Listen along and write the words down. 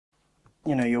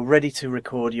you know, you're ready to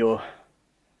record your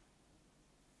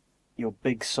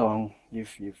big song.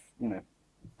 You've you know,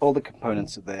 all the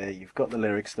components are there. You've got the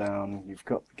lyrics down. You've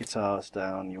got the guitars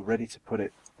down. You're ready to put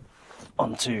it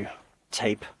onto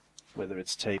tape, whether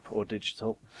it's tape or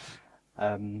digital.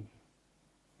 You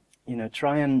know,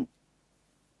 try and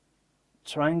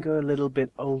go a little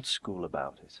bit old school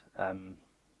about it.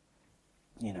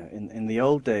 You know, in the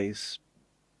old days,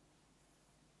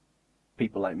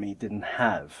 people like me didn't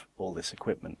have all this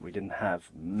equipment. We didn't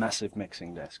have massive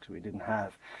mixing desks. We didn't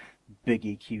have big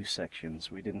EQ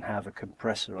sections. We didn't have a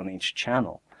compressor on each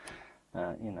channel.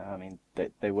 You know, I mean,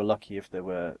 they were lucky if there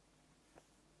were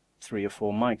 3 or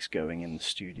 4 mics going in the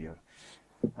studio,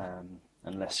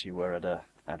 unless you were at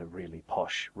a really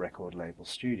posh record label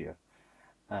studio.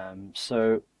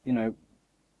 So, you know,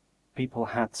 people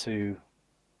had to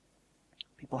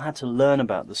learn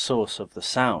about the source of the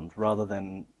sound rather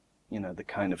than, you know, the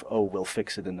kind of, oh, we'll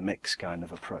fix it in the mix kind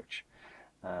of approach.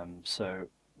 So,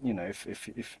 you know,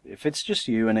 if it's just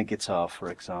you and a guitar, for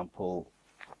example,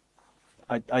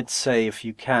 I'd say if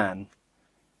you can,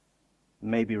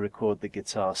 maybe record the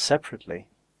guitar separately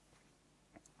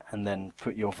and then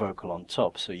put your vocal on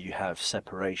top so you have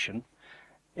separation.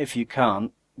 If you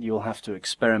can't, you'll have to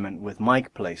experiment with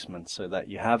mic placement so that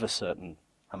you have a certain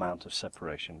amount of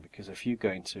separation, because if you're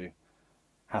going to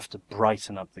have to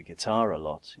brighten up the guitar a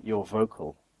lot, your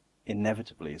vocal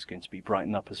inevitably is going to be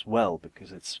brightened up as well,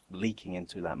 because it's leaking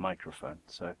into that microphone,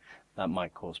 so that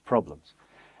might cause problems.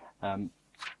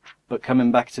 But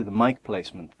coming back to the mic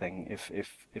placement thing,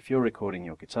 if you're recording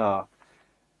your guitar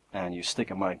and you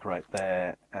stick a mic right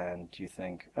there and you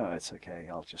think, oh, it's okay,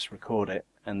 I'll just record it,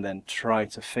 and then try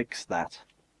to fix that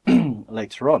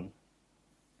later on,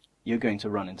 you're going to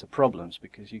run into problems,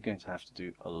 because you're going to have to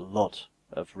do a lot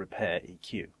of repair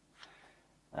EQ,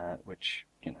 which,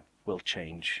 you know, will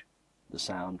change the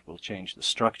sound, will change the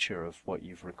structure of what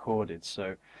you've recorded.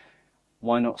 So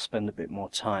why not spend a bit more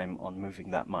time on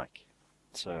moving that mic?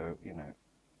 So, you know,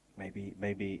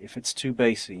 maybe if it's too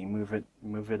bassy, move it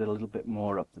a little bit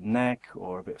more up the neck,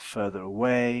 or a bit further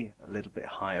away, a little bit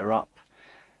higher up.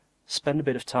 Spend a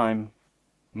bit of time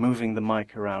moving the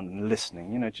mic around and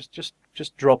listening. You know,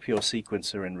 just drop your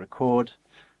sequencer and record,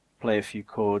 play a few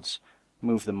chords,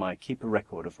 move the mic, keep a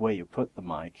record of where you put the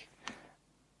mic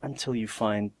until you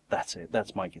find that's it,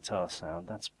 that's my guitar sound,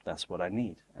 that's what I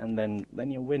need. And then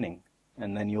you're winning.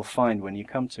 And then you'll find when you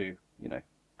come to, you know,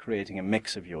 creating a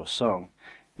mix of your song,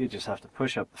 you just have to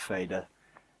push up the fader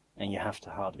and you have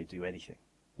to hardly do anything.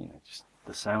 You know, just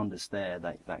the sound is there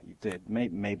that you did.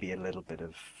 Maybe a little bit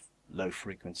of low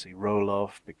frequency roll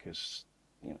off, because,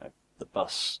 you know, the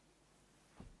bus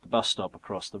stop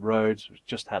across the road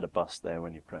just had a bus there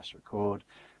when you press record.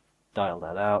 Dial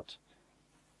that out.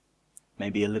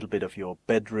 Maybe a little bit of your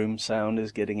bedroom sound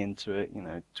is getting into it, you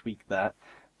know, tweak that.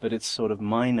 But it's sort of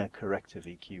minor corrective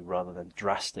EQ rather than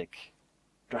drastic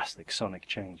sonic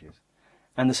changes.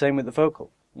 And the same with the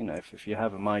vocal. You know, if you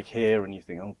have a mic here and you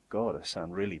think, oh God, I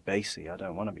sound really bassy, I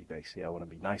don't want to be bassy, I want to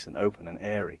be nice and open and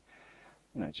airy.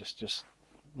 You know, just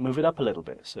move it up a little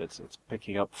bit so it's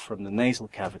picking up from the nasal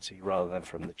cavity rather than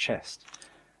from the chest.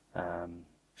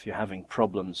 If you're having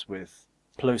problems with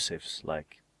plosives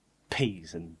like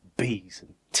P's and B's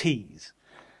and T's,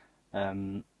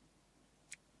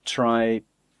 try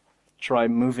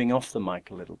moving off the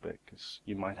mic a little bit, because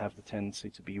you might have the tendency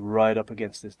to be right up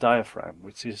against this diaphragm,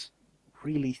 which is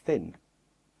really thin,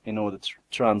 in order to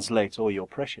translate all your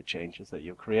pressure changes that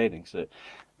you're creating. So,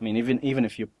 I mean, even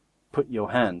if you put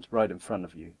your hand right in front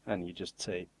of you and you just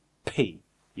say P,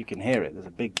 you can hear it. There's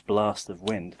a big blast of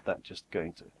wind that's just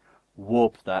going to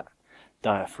warp that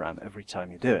diaphragm every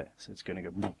time you do it. So it's going to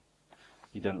go boom.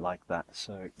 You don't like that.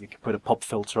 So you can put a pop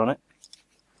filter on it,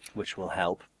 which will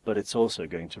help, but it's also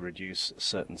going to reduce a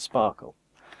certain sparkle.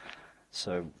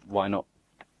 So why not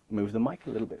move the mic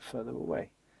a little bit further away?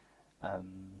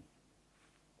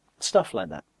 Stuff like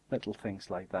that, little things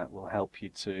like that will help you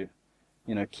to,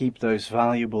 you know, keep those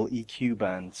valuable EQ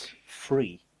bands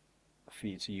free for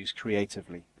you to use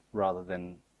creatively, rather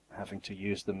than having to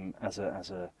use them as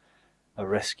a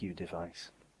rescue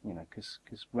device. You know, because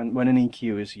when an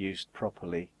EQ is used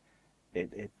properly,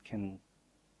 it can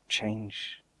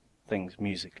change things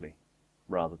musically,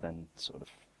 rather than sort of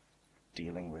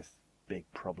dealing with big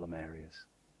problem areas,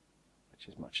 which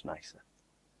is much nicer.